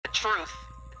Truth.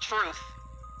 Truth.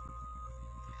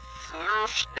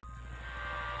 Truth.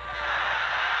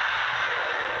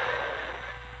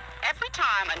 Every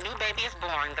time a new baby is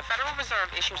born, the Federal Reserve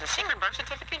issues a secret birth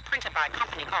certificate printed by a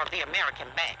company called the American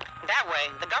Bank. That way,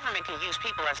 the government can use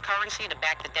people as currency to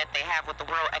back the debt they have with the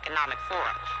World Economic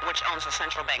Forum, which owns the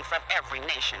central banks of every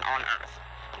nation on Earth.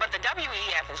 But the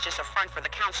WEF is just a front for the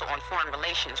Council on Foreign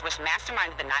Relations, which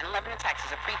masterminded the 9/11 attacks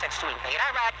as a pretext to invade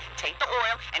Iraq, take the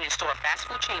oil, and install fast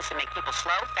food chains to make people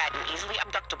slow, fat, and easily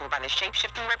abductable by the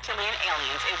shape-shifting reptilian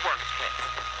aliens it works with.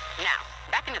 Now,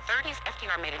 back in the 30s,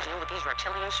 FDR made a deal with these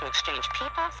reptilians to exchange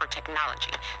people for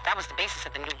technology. That was the basis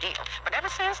of the New Deal. But ever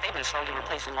since, they've been slowly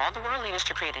replacing all the world leaders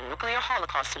to create a nuclear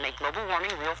holocaust to make global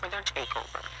warming real for their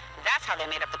takeover. That's how they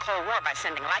made up the Cold War, by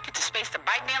sending Leica to space to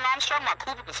bite Neil Armstrong while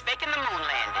Kubrick was faking the moon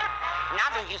landing. Now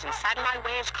they're using satellite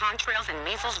waves, contrails, and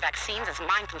measles vaccines as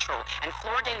mind control, and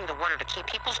fluoridating the water to keep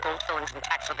people's gold fillings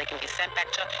intact so they can be sent back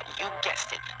to, you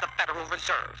guessed it, the Federal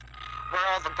Reserve, where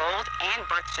all the gold and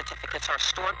birth certificates are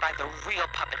stored by the real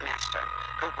puppet master,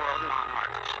 the world monarch,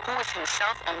 who is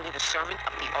himself only the servant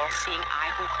of the all-seeing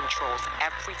eye who controls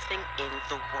everything in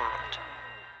the world.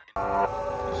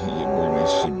 Yeah, bring that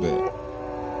shit back.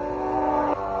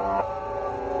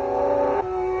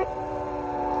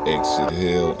 Exit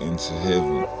hell into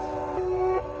heaven.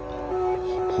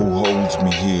 Who holds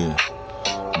me here?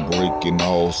 Breaking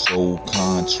all soul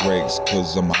contracts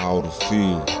cause I'm out of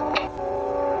fear.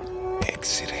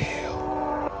 Exit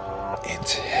hell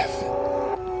into heaven.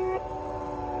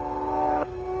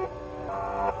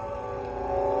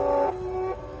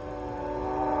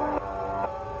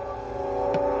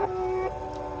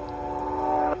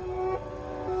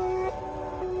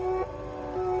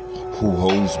 Who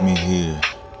holds me here?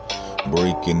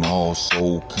 Breaking all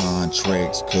soul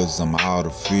contracts cause I'm out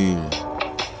of fear.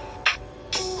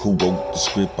 Who wrote the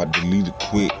script? I deleted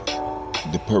quick.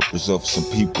 The purpose of some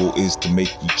people is to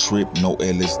make you trip, no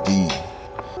LSD.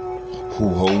 Who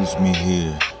holds me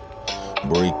here?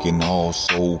 Breaking all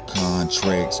soul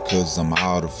contracts cause I'm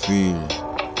out of fear.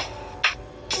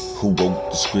 Who wrote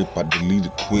the script? I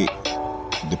deleted quick.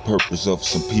 The purpose of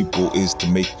some people is to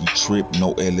make you trip,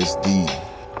 no LSD.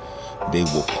 They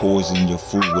will poison your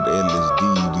food with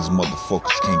LSD. These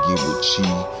motherfuckers can't get with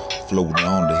chi. Floating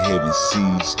on the heaven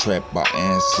seas, trapped by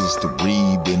ancestors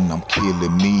breathing. I'm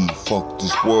killing me. Fuck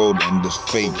this world and this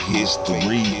fake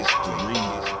history.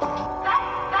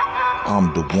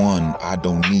 I'm the one. I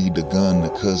don't need a gun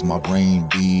cause my brain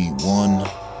be one.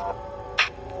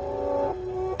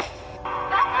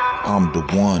 I'm the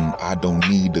one. I don't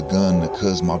need a gun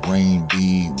cause my brain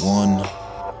be one.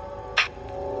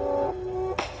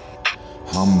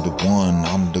 I'm the one,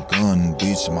 I'm the gun,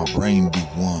 bitch, my brain be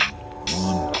one.